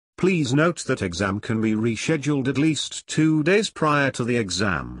Please note that exam can be rescheduled at least 2 days prior to the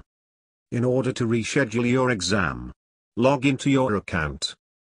exam. In order to reschedule your exam, log into your account.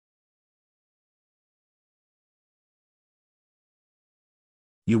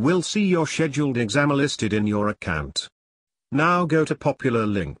 You will see your scheduled exam listed in your account. Now go to Popular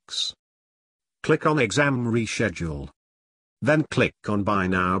Links. Click on Exam Reschedule. Then click on Buy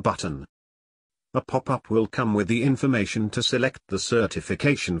Now button. A pop-up will come with the information to select the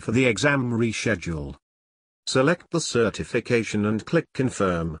certification for the exam reschedule. Select the certification and click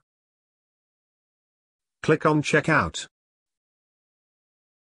Confirm. Click on Checkout.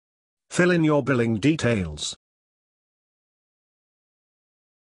 Fill in your billing details.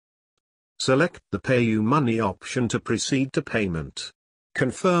 Select the Pay You Money option to proceed to payment.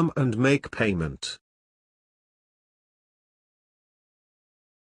 Confirm and make payment.